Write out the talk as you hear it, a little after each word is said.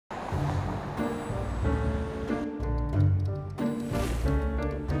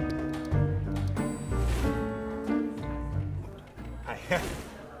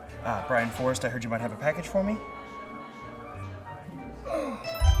Bryan, Forrest, I heard you might have a package for me.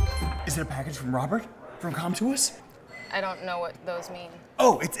 Is it a package from Robert? From Com2us? I don't know what those mean.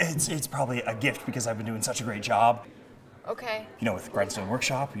 Oh, it's probably a gift because I've been doing such a great job. Okay. You know, with Grindstone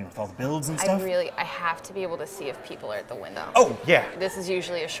Workshop, you know, with all the builds and stuff. I have to be able to see if people are at the window. Oh, yeah. This is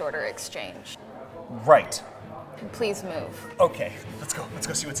usually a shorter exchange. Right. Please move. Okay, let's go. Let's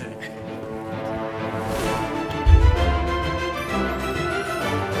go see what's in it.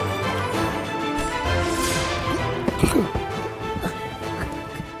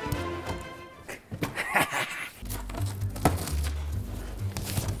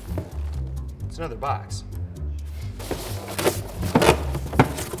 It's another box.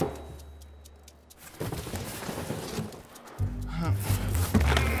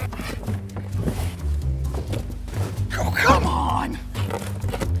 Oh, come on!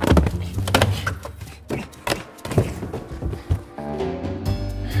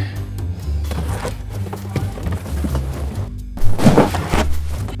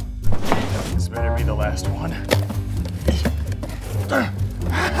 This better be the last one.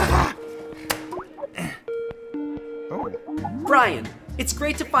 Bryan, it's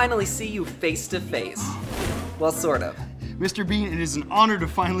great to finally see you face to face. Well, sort of. Mr. Bean, it is an honor to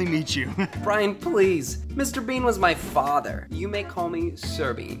finally meet you. Bryan, please. Mr. Bean was my father. You may call me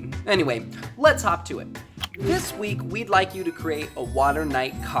Sir Bean. Anyway, let's hop to it. This week, we'd like you to create a Water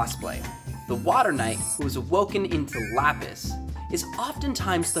Knight cosplay. The Water Knight, who is awoken into Lapis, is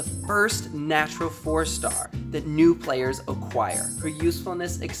oftentimes the first natural 4-star that new players acquire. Her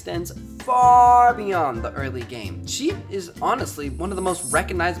usefulness extends far beyond the early game. She is honestly one of the most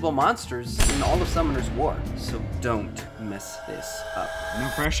recognizable monsters in all of Summoner's War, so don't mess this up. No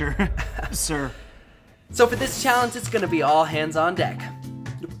pressure, sir. So for this challenge, it's gonna be all hands on deck.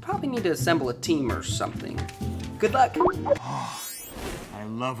 You'll probably need to assemble a team or something. Good luck. Oh, I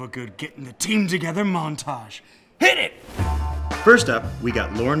love a good getting the team together montage. Hit it! First up, we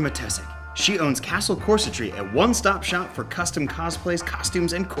got Lauren Matesic. She owns Castle Corsetry, a one-stop shop for custom cosplays,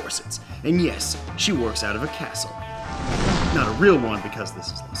 costumes, and corsets. And yes, she works out of a castle. Not a real one because this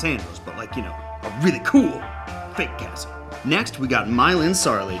is Los Angeles, but like, you know, a really cool fake castle. Next, we got Mylin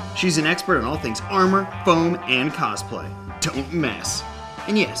Sarley. She's an expert on all things armor, foam, and cosplay. Don't mess.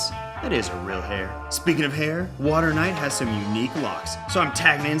 And yes, that is her real hair. Speaking of hair, Water Knight has some unique locks, so I'm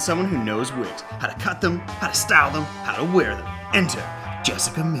tagging in someone who knows wigs, how to cut them, how to style them, how to wear them. Enter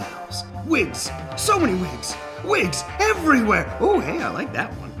Jessica Mills. Wigs, so many wigs, wigs everywhere. Oh, hey, I like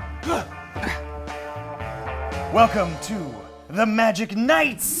that one. Welcome to the Magic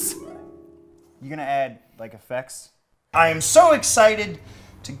Knights. You gonna add like effects? I am so excited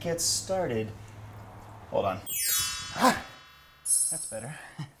to get started. Hold on. That's better.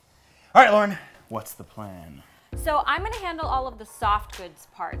 All right, Lauren, what's the plan? So I'm gonna handle all of the soft goods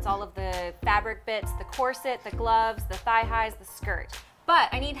parts, all of the fabric bits, the corset, the gloves, the thigh highs, the skirt. But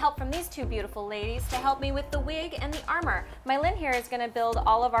I need help from these two beautiful ladies to help me with the wig and the armor. Mylin here is gonna build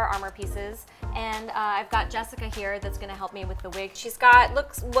all of our armor pieces, and I've got Jessica here that's gonna help me with the wig. She's got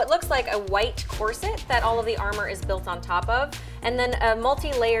what looks like a white corset that all of the armor is built on top of, and then a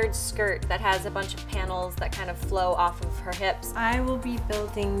multi-layered skirt that has a bunch of panels that kind of flow off of her hips. I will be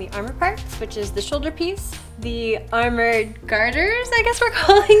building the armor parts, which is the shoulder piece, the armored garters, I guess we're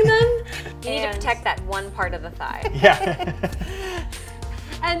calling them. You need to protect that one part of the thigh. Yeah.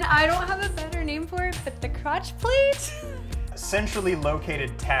 And I don't have a better name for it, but the crotch plate? Centrally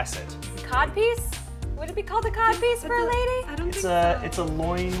located tasset. Codpiece? Would it be called a codpiece for a lady? I don't think so. It's a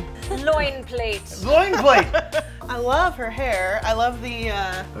loin. Loin plate. Loin plate. I love her hair. I love the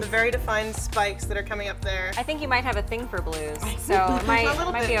very defined spikes that are coming up there. I think you might have a thing for blues, so it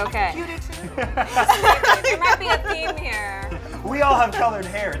might be okay. You do too. There might be a theme here. We all have colored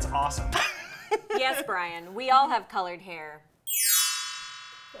hair. It's awesome. Yes, Bryan, we all have colored hair.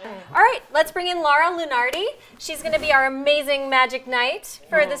 All right, let's bring in Laura Lunardi. She's going to be our amazing Magic Knight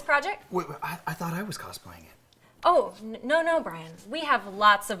for this project. Wait, I thought I was cosplaying it. Oh, no, Bryan. We have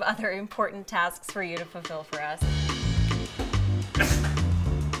lots of other important tasks for you to fulfill for us.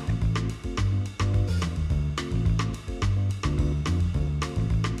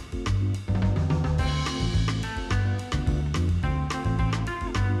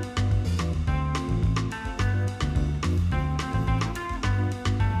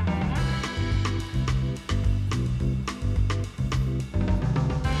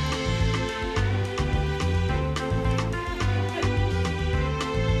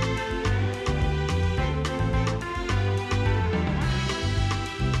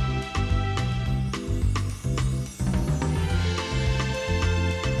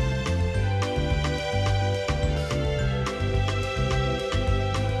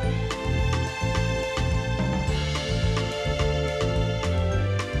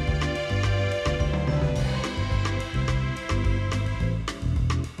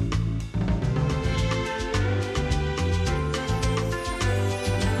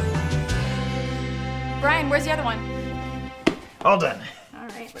 Where's the other one? All done. All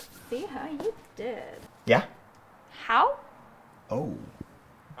right, let's see how you did. Yeah? How? Oh.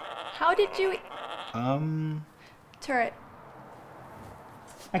 How did you... Turret.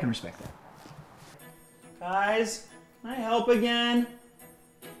 I can respect that. Guys, can I help again?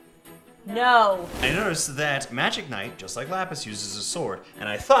 No. I noticed that Magic Knight, just like Lapis, uses a sword, and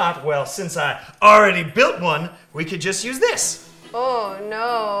I thought, well, since I already built one, we could just use this. Oh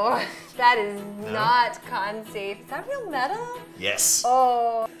no, that is not con safe. Is that real metal? Yes.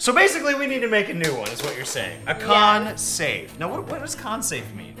 Oh. So basically, we need to make a new one, is what you're saying. A con safe. Now, what does con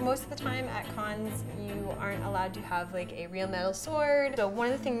safe mean? Most of the time at cons, you aren't allowed to have like a real metal sword. So one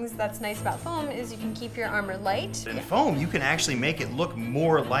of the things that's nice about foam is you can keep your armor light. In foam, you can actually make it look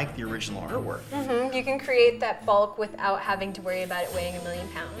more like the original artwork. Mm-hmm. You can create that bulk without having to worry about it weighing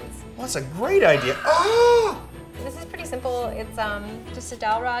 1,000,000 pounds. Well, that's a great idea. Oh! This is pretty simple. It's just a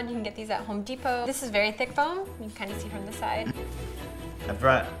dowel rod. You can get these at Home Depot. This is very thick foam. You can kind of see from the side. I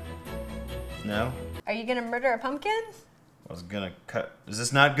brought... No? Are you gonna murder a pumpkin? I was gonna cut... Is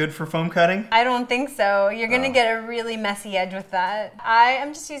this not good for foam cutting? I don't think so. You're gonna get a really messy edge with that. I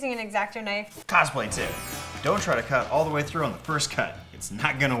am just using an X-Acto knife. Cosplay tip. Don't try to cut all the way through on the first cut. It's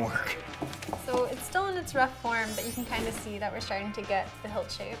not gonna work. So it's still in its rough form, but you can kind of see that we're starting to get the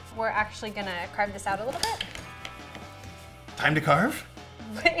hilt shape. We're actually gonna carve this out a little bit. Time to carve?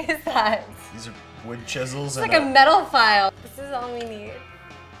 What is that? These are wood chisels. It's like a metal file. This is all we need.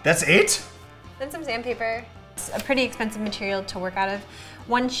 That's it? Then some sandpaper. It's a pretty expensive material to work out of.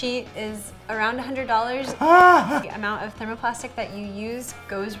 One sheet is around $100. The amount of thermoplastic that you use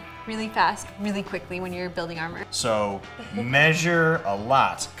goes really fast, really quickly when you're building armor. So, measure a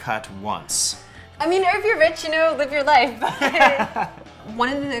lot, cut once. I mean, if you're rich, you know, live your life. One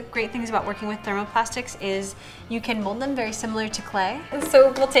of the great things about working with thermoplastics is you can mold them very similar to clay. And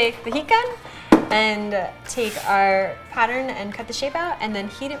so we'll take the heat gun and take our pattern and cut the shape out and then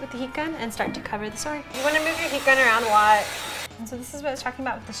heat it with the heat gun and start to cover the sword. You want to move your heat gun around a lot. And so this is what I was talking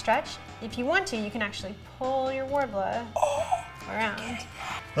about with the stretch. If you want to, you can actually pull your warbler around.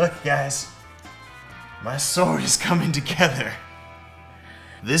 Look, guys. My sword is coming together.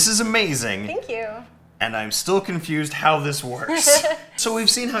 This is amazing. Thank you. And I'm still confused how this works. So we've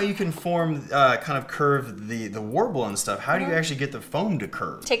seen how you can form, kind of curve the warble and stuff. How do you actually get the foam to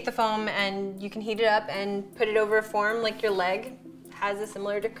curve? Take the foam and you can heat it up and put it over a form like your leg has a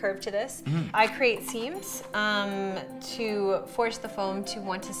similar to curve to this. I create seams to force the foam to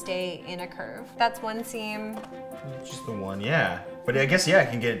want to stay in a curve. That's one seam. Just the one, yeah. But I guess, yeah, it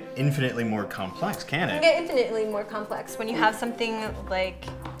can get infinitely more complex, can it? It can get infinitely more complex when you have something like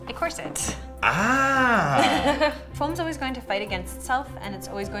a corset. Ah! Foam's always going to fight against itself, and it's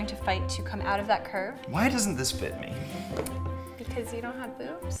always going to fight to come out of that curve. Why doesn't this fit me? Because you don't have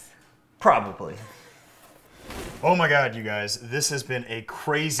boobs. Probably. Oh my god, you guys, this has been a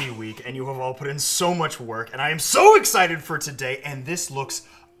crazy week, and you have all put in so much work, and I am so excited for today, and this looks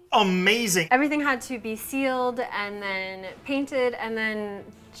amazing. Everything had to be sealed and then painted and then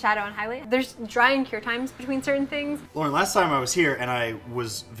shadow and highlight. There's dry and cure times between certain things. Lauren, last time I was here and I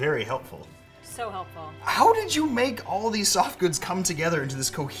was very helpful. So helpful. How did you make all these soft goods come together into this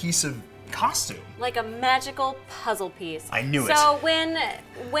cohesive costume? Like a magical puzzle piece. I knew it. So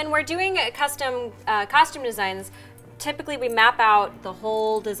when we're doing custom costume designs, typically we map out the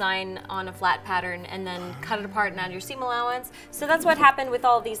whole design on a flat pattern and then cut it apart and add your seam allowance. So that's what happened with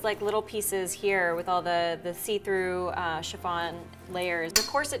all these like little pieces here with all the see-through chiffon layers. The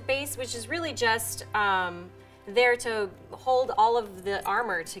corset base, which is really just there to hold all of the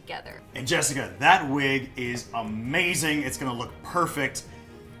armor together. And Jessica, that wig is amazing. It's gonna look perfect.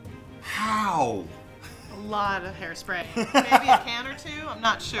 How? A lot of hairspray. Maybe a can or two, I'm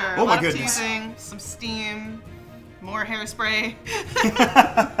not sure. Oh a my lot goodness. of teasing, some steam, more hairspray.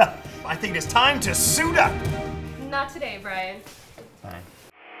 I think it's time to suit up. Not today, Brian. Fine.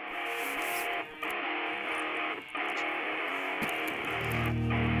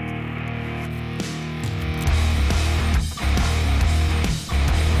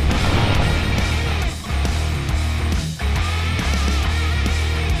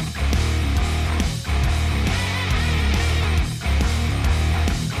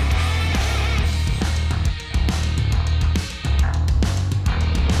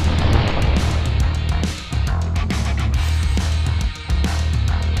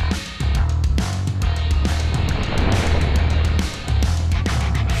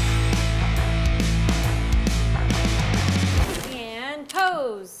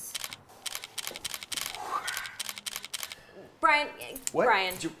 Brian, What?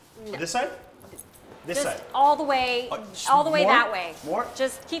 Brian. This side? This Just side. all the way, more? that way. More?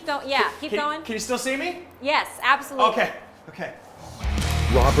 Just keep going. Yeah, keep going. Can you still see me? Yes, absolutely. Okay.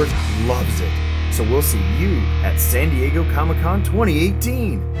 Robert loves it. So we'll see you at San Diego Comic-Con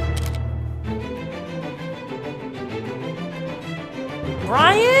 2018.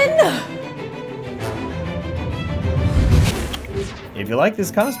 Bryan? If you like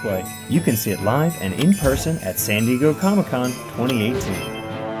this cosplay, you can see it live and in person at San Diego Comic-Con 2018.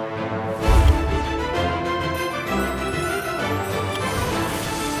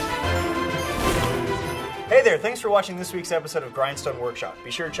 Hey there, thanks for watching this week's episode of Grindstone Workshop. Be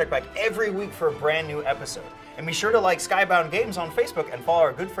sure to check back every week for a brand new episode. And be sure to like Skybound Games on Facebook and follow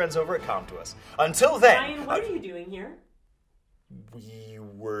our good friends over at Com2Us. Until then... Bryan, what are you doing here? We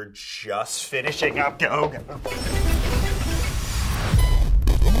were just finishing up. Go.